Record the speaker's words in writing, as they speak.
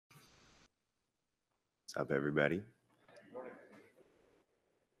What's up, everybody?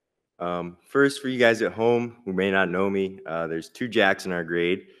 First, for you guys at home who may not know me, there's two Jacks in our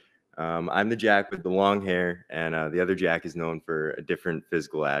grade. I'm the Jack with the long hair, and the other Jack is known for a different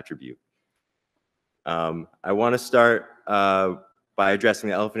physical attribute. I want to start by addressing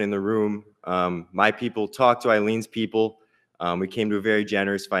the elephant in the room. My people talked to Eileen's people. We came to a very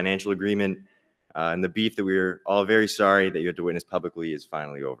generous financial agreement, and the beef that we were all very sorry that you had to witness publicly is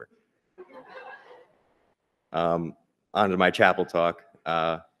finally over. On to my chapel talk.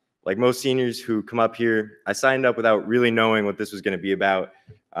 Like most seniors who come up here, I signed up without really knowing what this was going to be about.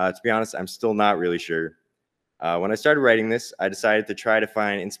 To be honest, I'm still not really sure. When I started writing this, I decided to try to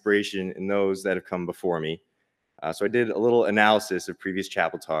find inspiration in those that have come before me. So I did a little analysis of previous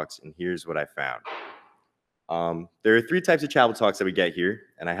chapel talks, and here's what I found. There are three types of chapel talks that we get here,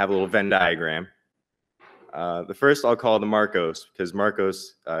 and I have a little Venn diagram. The first I'll call the Marcos, because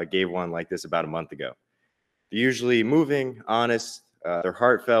Marcos gave one like this about a month ago. They're usually moving, honest, they're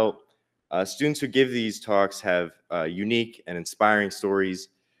heartfelt. Students who give these talks have unique and inspiring stories.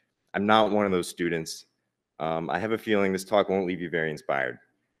 I'm not one of those students. I have a feeling this talk won't leave you very inspired.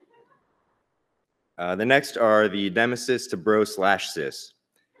 The next are the nemesis to bro/sis.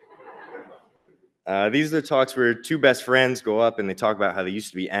 These are the talks where two best friends go up and they talk about how they used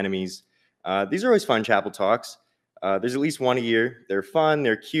to be enemies. These are always fun chapel talks. There's at least one a year. They're fun,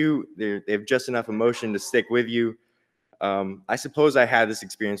 they're cute, they have just enough emotion to stick with you. I suppose I had this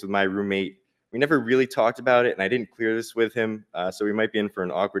experience with my roommate. We never really talked about it, and I didn't clear this with him, so we might be in for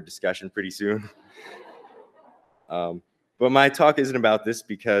an awkward discussion pretty soon. But my talk isn't about this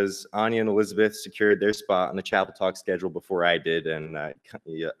because Anya and Elizabeth secured their spot on the chapel talk schedule before I did, and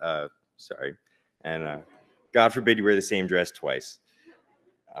God forbid you wear the same dress twice.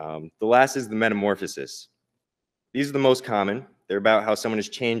 The last is the metamorphosis. These are the most common. They're about how someone has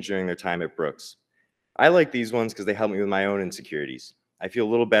changed during their time at Brooks. I like these ones because they help me with my own insecurities. I feel a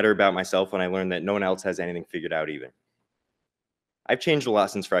little better about myself when I learn that no one else has anything figured out either. I've changed a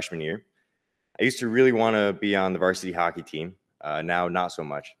lot since freshman year. I used to really want to be on the varsity hockey team. Now, not so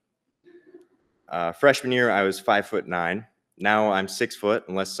much. Freshman year, I was 5'9". Now I'm 6 foot,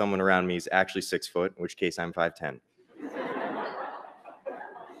 unless someone around me is actually 6 foot, in which case I'm 5'10".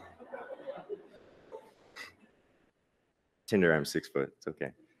 Tinder, I'm 6 foot. It's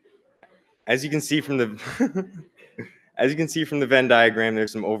okay. As you can see from the Venn diagram,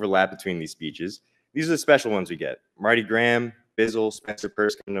 there's some overlap between these speeches. These are the special ones we get. Marty Graham, Bizzle, Spencer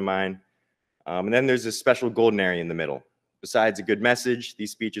Peirce come to mind. And then there's this special golden area in the middle. Besides a good message,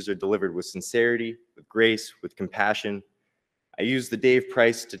 these speeches are delivered with sincerity, with grace, with compassion. I use the Dave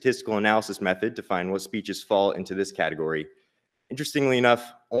Price statistical analysis method to find what speeches fall into this category. Interestingly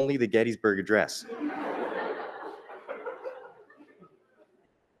enough, only the Gettysburg Address.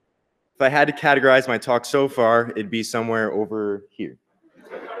 If I had to categorize my talk so far, it'd be somewhere over here.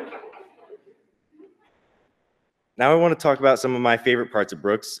 Now I want to talk about some of my favorite parts of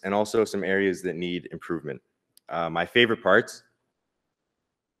Brooks and also some areas that need improvement. My favorite parts.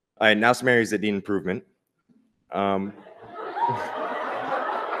 All right, now some areas that need improvement. The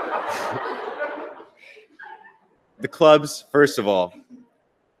clubs, first of all.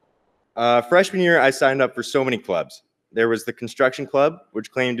 Freshman year, I signed up for so many clubs. There was the construction club,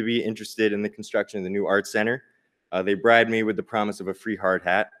 which claimed to be interested in the construction of the new art center. They bribed me with the promise of a free hard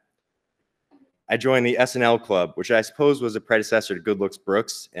hat. I joined the SNL club, which I suppose was a predecessor to Good Looks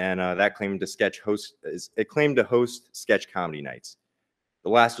Brooks, and that claimed to host sketch comedy nights. The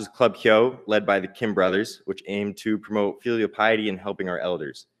last was Club Kyo, led by the Kim brothers, which aimed to promote filial piety and helping our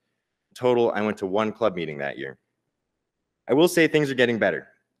elders. In total, I went to one club meeting that year. I will say things are getting better.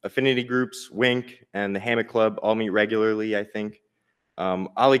 Affinity groups, Wink, and the Hammock Club all meet regularly, I think.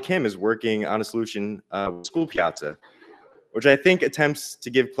 Ollie Kim is working on a solution with School Piazza, which I think attempts to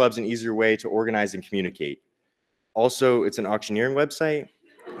give clubs an easier way to organize and communicate. Also, it's an auctioneering website,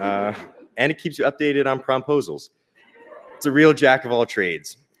 and it keeps you updated on promposals. It's a real jack of all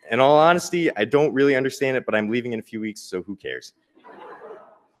trades. In all honesty, I don't really understand it, but I'm leaving in a few weeks, so who cares?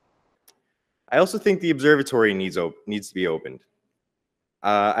 I also think the observatory needs to be opened.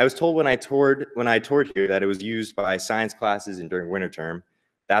 I was told when I toured here that it was used by science classes and during winter term.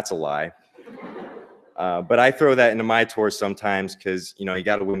 That's a lie. But I throw that into my tours sometimes because, you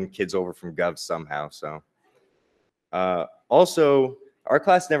got to win kids over from Gov somehow. So, also, our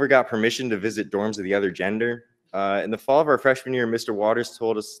class never got permission to visit dorms of the other gender. In the fall of our freshman year, Mr. Waters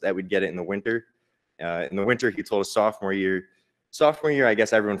told us that we'd get it in the winter. In the winter, he told us sophomore year. Sophomore year, I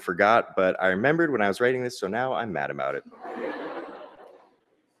guess everyone forgot, but I remembered when I was writing this, so now I'm mad about it.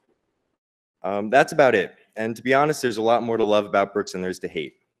 That's about it. And to be honest, there's a lot more to love about Brooks than there's to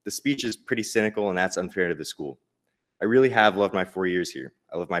hate. The speech is pretty cynical, and that's unfair to the school. I really have loved my 4 years here.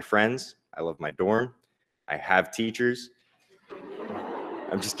 I love my friends. I love my dorm. I have teachers.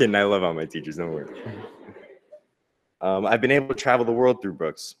 I'm just kidding. I love all my teachers. Don't worry. I've been able to travel the world through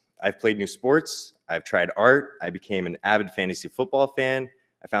books. I've played new sports. I've tried art. I became an avid fantasy football fan.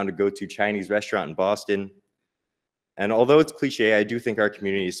 I found a go-to Chinese restaurant in Boston. And although it's cliche, I do think our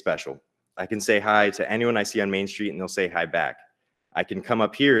community is special. I can say hi to anyone I see on Main Street and they'll say hi back. I can come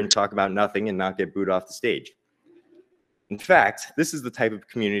up here and talk about nothing and not get booed off the stage. In fact, this is the type of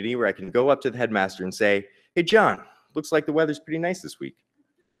community where I can go up to the headmaster and say, "Hey, John, looks like the weather's pretty nice this week."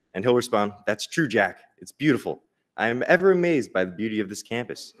 And he'll respond, "That's true, Jack. It's beautiful. I am ever amazed by the beauty of this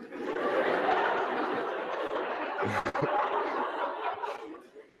campus."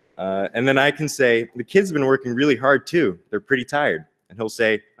 And then I can say, "The kids have been working really hard too. They're pretty tired." And he'll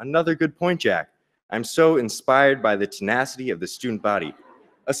say, "Another good point, Jack. I'm so inspired by the tenacity of the student body,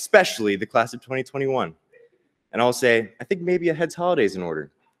 especially the class of 2021. And I'll say, "I think maybe a head's holiday is in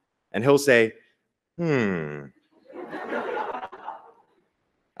order." And he'll say,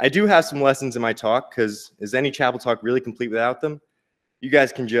 I do have some lessons in my talk, because is any chapel talk really complete without them? You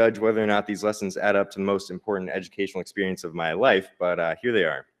guys can judge whether or not these lessons add up to the most important educational experience of my life, but here they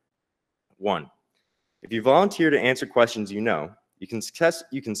are. 1, if you volunteer to answer questions you can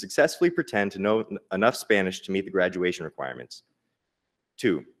successfully pretend to know enough Spanish to meet the graduation requirements.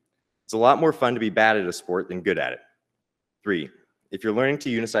 2, it's a lot more fun to be bad at a sport than good at it. 3, if you're learning to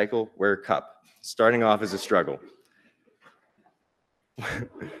unicycle, wear a cup. Starting off is a struggle.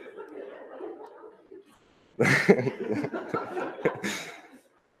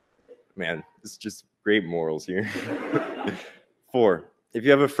 Man, this is just great morals here. 4, if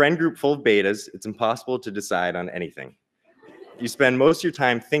you have a friend group full of betas, it's impossible to decide on anything. You spend most of your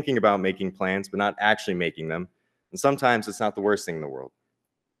time thinking about making plans, but not actually making them. And sometimes it's not the worst thing in the world.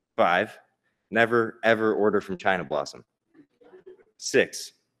 5, never, ever order from China Blossom.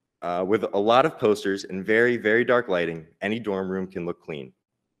 6, with a lot of posters and very, very dark lighting, any dorm room can look clean.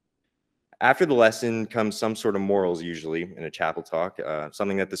 After the lesson comes some sort of morals, usually in a chapel talk,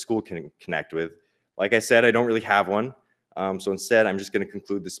 something that the school can connect with. Like I said, I don't really have one. So instead, I'm just going to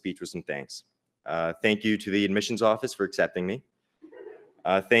conclude the speech with some thanks. Thank you to the admissions office for accepting me.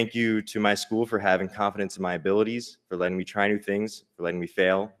 Thank you to my school for having confidence in my abilities, for letting me try new things, for letting me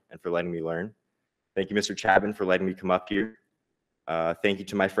fail, and for letting me learn. Thank you, Mr. Chapman, for letting me come up here. Thank you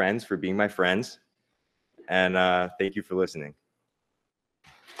to my friends for being my friends. And thank you for listening.